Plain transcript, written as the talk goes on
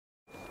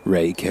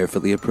Ray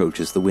carefully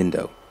approaches the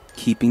window,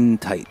 keeping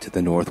tight to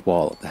the north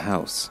wall of the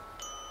house.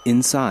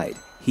 Inside,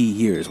 he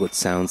hears what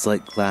sounds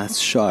like glass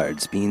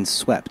shards being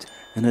swept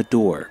and a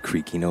door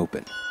creaking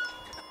open.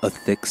 A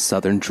thick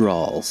southern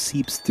drawl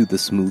seeps through the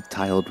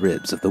smooth-tiled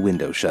ribs of the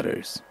window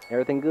shutters.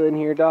 Everything good in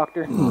here,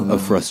 Doctor? A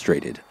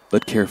frustrated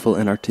but careful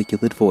and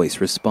articulate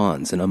voice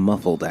responds in a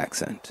muffled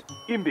accent.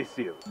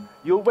 Imbecile,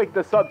 you'll wake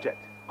the subject.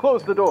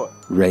 Close the door.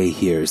 Ray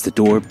hears the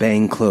door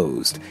bang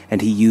closed,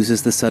 and he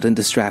uses the sudden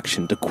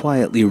distraction to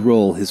quietly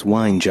roll his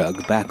wine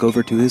jug back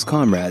over to his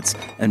comrades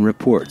and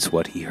reports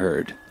what he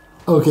heard.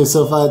 Okay,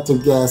 so if I had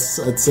to guess,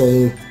 I'd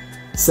say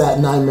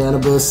Saturnine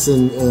Manibus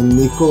and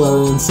Niquel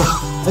are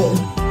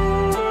inside.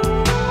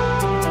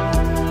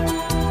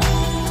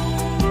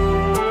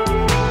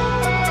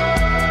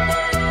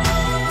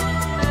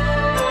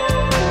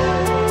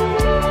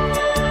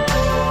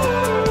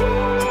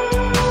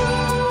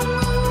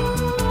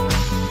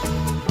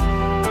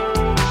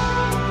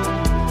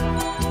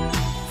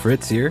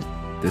 Fritz here.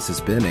 This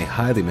has been a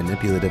highly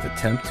manipulative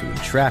attempt to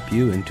entrap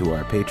you into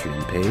our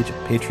Patreon page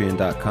at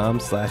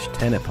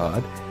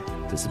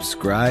patreon.com/tenepod to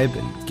subscribe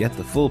and get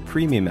the full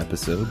premium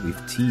episode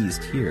we've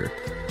teased here.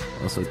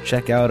 Also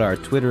check out our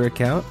Twitter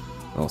account,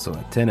 also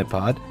at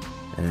tenepod,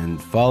 and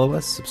follow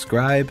us,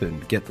 subscribe,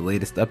 and get the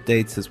latest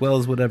updates as well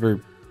as whatever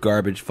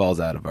garbage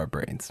falls out of our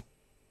brains.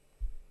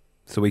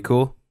 So we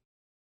cool?